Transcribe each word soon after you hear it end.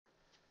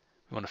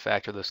You want to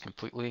factor this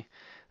completely.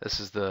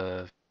 This is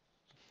the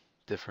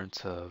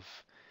difference of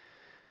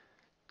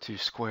two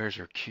squares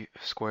or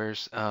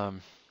squares. So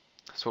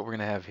what we're going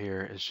to have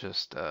here is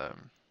just a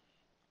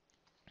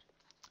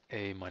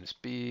minus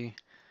b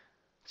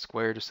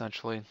squared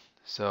essentially.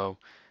 So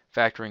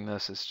factoring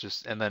this is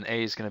just, and then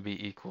a is going to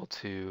be equal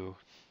to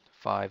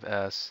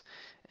 5s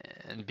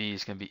and b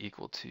is going to be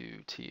equal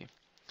to t.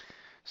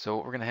 So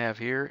what we're going to have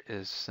here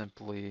is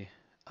simply,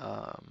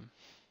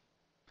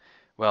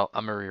 well,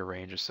 I'm going to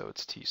rearrange it so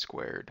it's t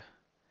squared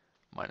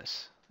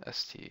minus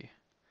st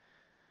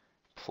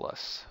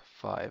plus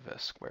 5s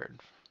squared.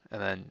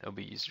 And then it'll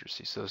be easier to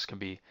see. So this can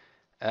be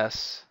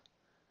s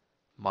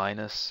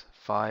minus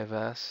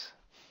 5s,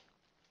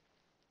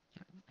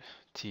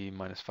 t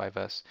minus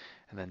 5s,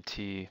 and then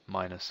t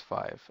minus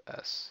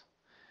 5s.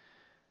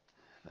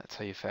 That's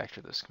how you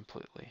factor this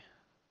completely.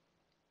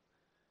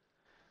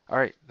 All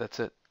right, that's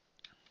it.